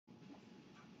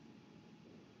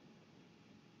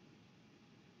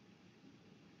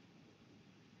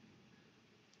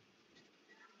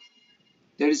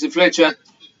There is a Fletcher.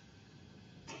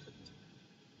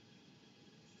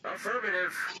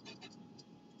 Affirmative.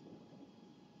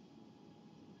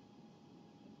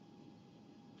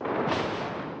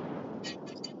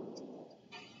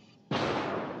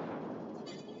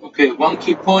 Okay, one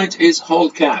key point is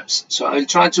hold caps. So I'll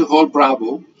try to hold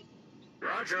Bravo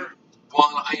Roger.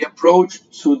 while I approach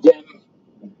to them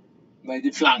by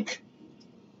the flank.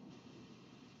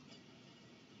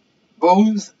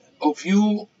 Both of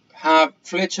you have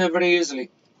Fletcher very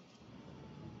easily.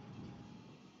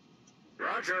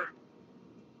 Roger.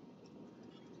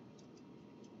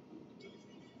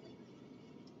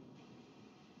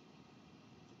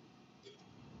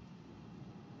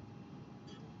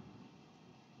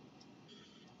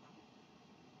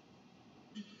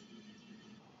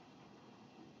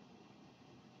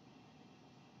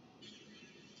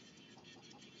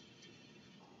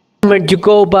 You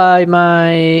go by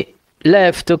my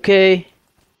left, okay?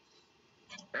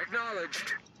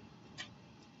 Acknowledged.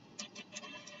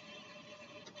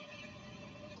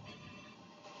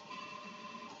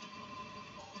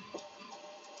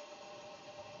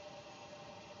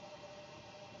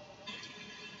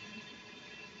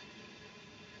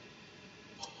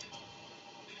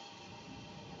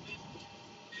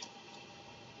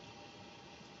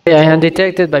 I am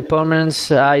detected by permanence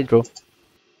hydro. Affirmative.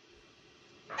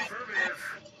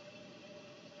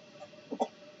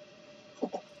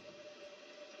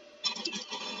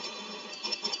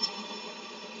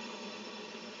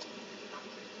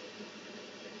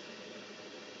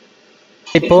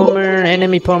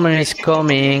 Enemy Palmer is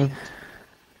coming.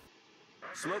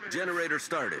 Smoke generator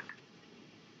started.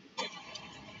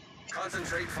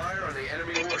 Concentrate fire on the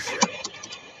enemy warship.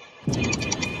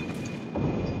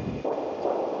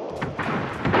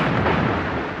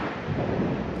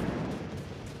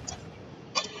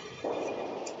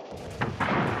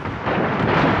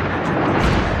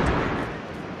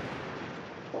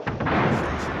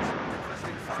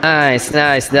 Nice,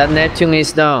 nice. That Neptune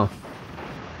is down.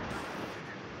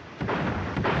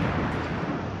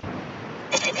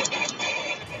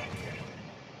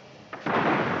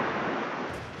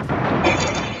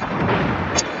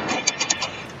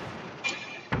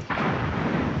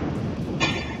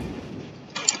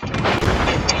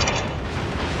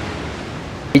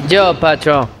 Good job,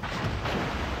 Patron.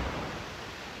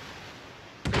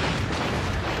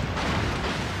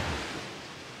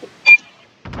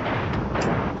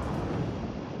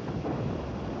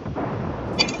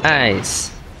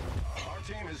 Nice. Our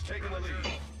team has taken the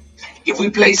lead. If we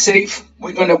play safe,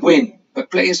 we're gonna win. But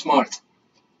play smart.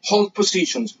 Hold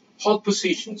positions. Hold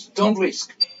positions. Don't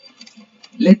risk.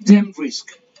 Let them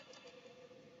risk.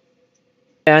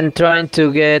 I'm trying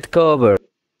to get cover.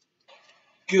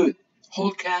 Good.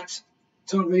 Hold caps.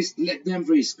 Don't risk. Let them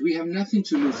risk. We have nothing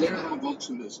to lose. They don't have all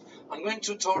to lose. I'm going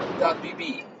to torp that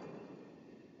BB.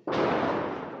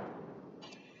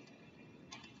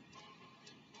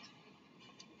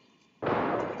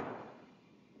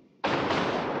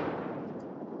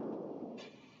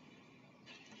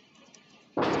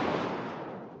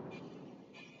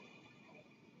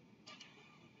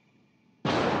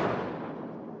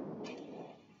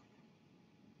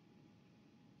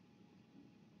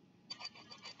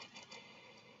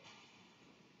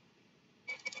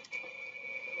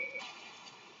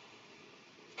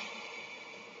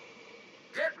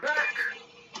 Get back.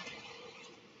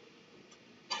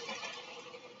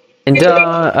 And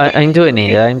I'm doing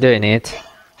it. I'm doing it.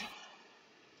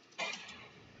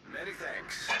 Many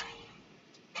thanks.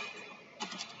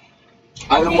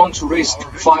 I don't want to risk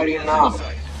firing now.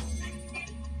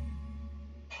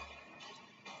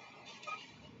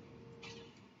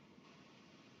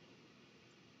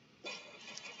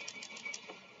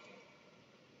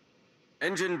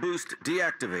 Engine boost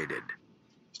deactivated.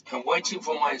 I'm waiting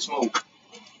for my smoke.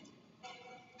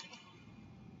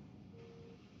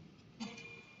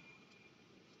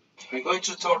 I'm going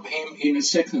to torp him in a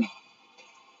second.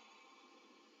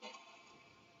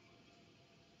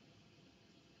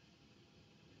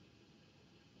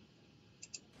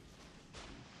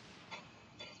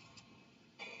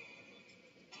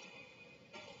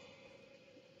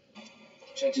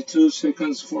 Twenty-two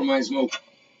seconds for my smoke.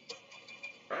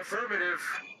 Affirmative.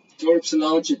 Torps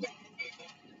launched.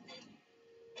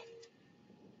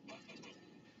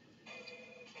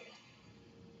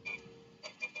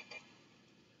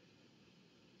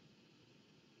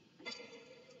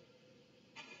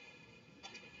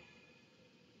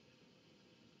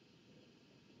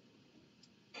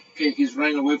 Okay, he's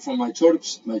running away from my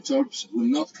torps. My torps will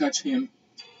not catch him.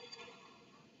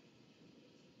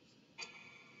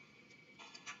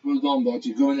 Well done, bot.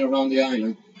 You're going around the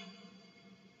island.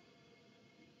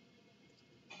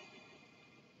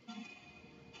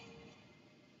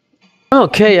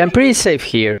 okay. I'm pretty safe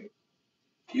here.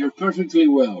 You're perfectly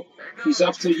well. He's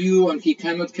after you and he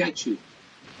cannot catch you.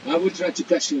 I will try to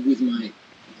catch him with my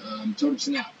torps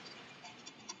now.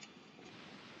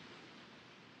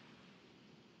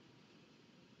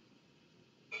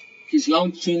 He's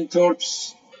launching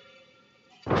torps.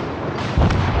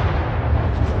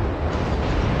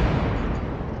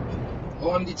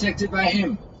 Oh, I'm detected by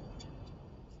him.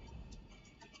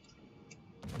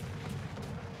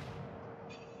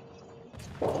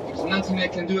 There's nothing I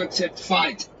can do except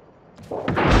fight.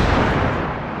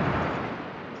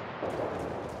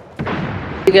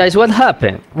 Hey guys, what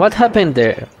happened? What happened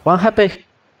there? What happened?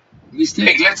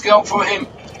 Mistake, let's go for him.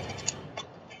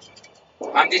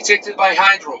 I'm detected by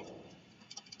Hydro.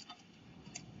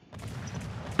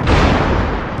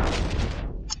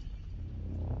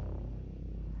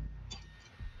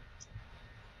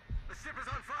 The ship is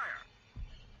on fire.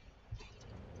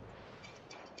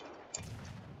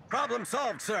 Problem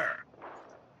solved, sir.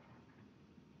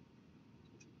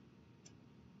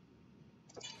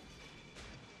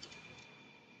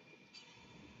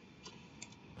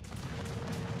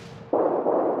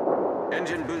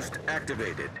 Engine boost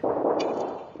activated.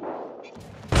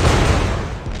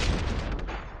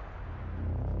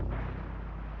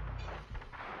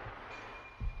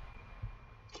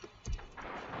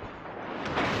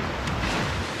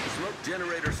 Smoke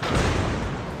generator started.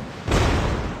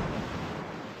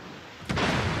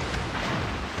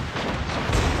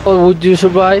 Or would you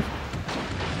survive?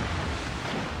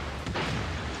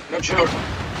 Not sure.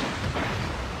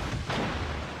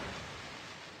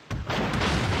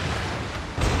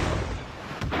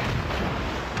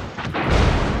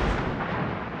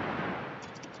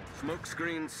 Smoke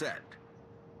screen set.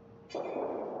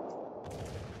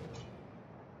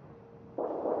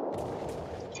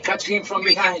 Catch him from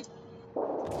behind.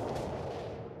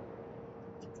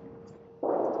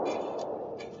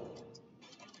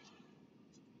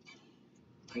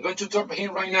 I'm going to torp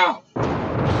him right now.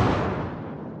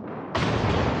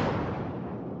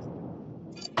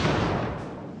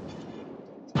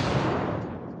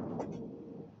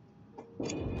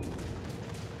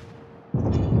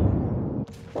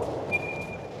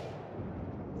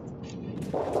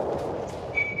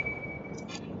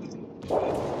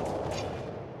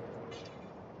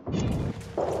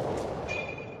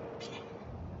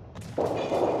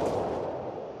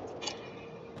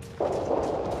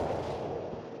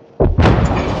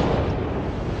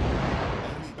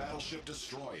 Enemy battleship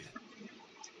destroyed.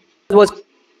 It was